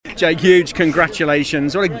Jake, huge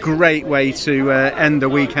congratulations. What a great way to end the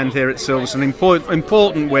weekend here at Silverstone.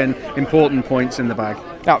 Important win, important points in the bag.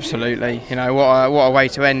 Absolutely. You know, what a way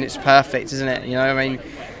to end. It's perfect, isn't it? You know, I mean,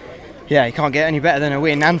 yeah, you can't get any better than a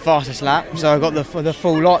win and fastest lap. So I got the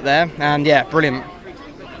full lot there, and yeah, brilliant.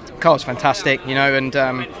 Car's fantastic, you know, and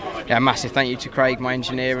massive thank you to Craig, my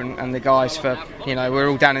engineer, and the guys for, you know, we're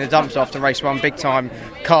all down in the dumps after race one, big time.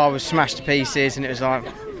 Car was smashed to pieces, and it was like,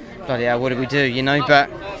 bloody hell, what did we do, you know? But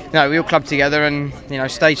no, we all clubbed together and, you know,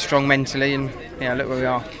 stayed strong mentally, and look where we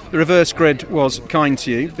are. The reverse grid was kind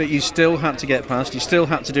to you, but you still had to get past. You still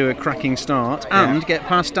had to do a cracking start and get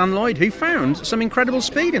past Dan Lloyd, who found some incredible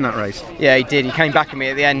speed in that race. Yeah, he did. He came back at me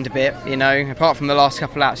at the end a bit, you know. Apart from the last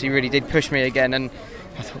couple of laps, he really did push me again, and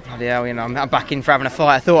I thought, bloody hell, you know, I'm back in for having a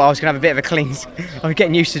fight. I thought I was going to have a bit of a clean. I was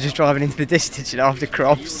getting used to just driving into the distance, you know, after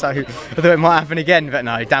Crofts, so I thought it might happen again. But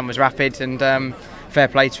no, Dan was rapid, and fair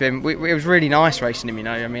play to him. It was really nice racing him, you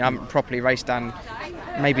know. I mean, I haven't properly raced Dan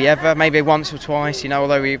maybe once or twice, you know,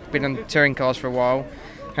 although we've been on touring cars for a while,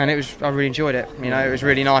 and I really enjoyed it. You know, it was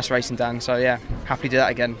really nice racing Dan. So yeah, happy to do that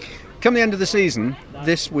again. Come the end of the season,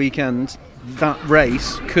 this weekend, that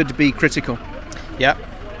race could be critical. Yeah.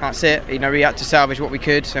 That's it. You know, we had to salvage what we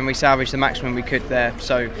could, and we salvaged the maximum we could there.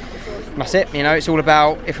 So that's it. You know, it's all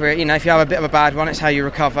about if you have a bit of a bad one, it's how you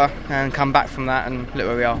recover and come back from that. And look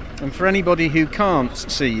where we are. And for anybody who can't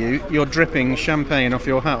see you, you're dripping champagne off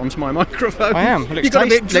your hat onto my microphone. I am. You got a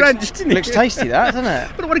bit drenched. Looks tasty, that, doesn't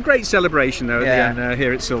it? But what a great celebration though at the end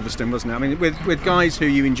here at Silverstone, wasn't it? I mean, with guys who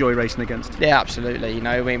you enjoy racing against. Yeah, absolutely. You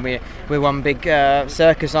know, we're one big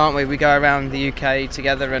circus, aren't we? We go around the UK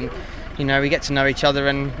together, and you know, we get to know each other,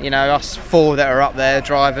 and you know, us four that are up there,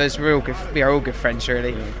 drivers, we are all good friends,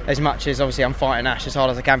 really. As much as obviously I'm fighting Ash as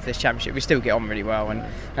hard as I can for this championship, we still get on really well, and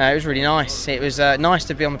it was really nice. It was nice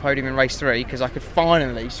to be on the podium in race 3 because I could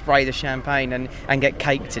finally spray the champagne and get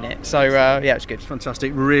caked in it. So yeah, it was good.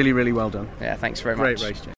 Fantastic, really, really well done. Yeah, thanks very much. Great race, Jake.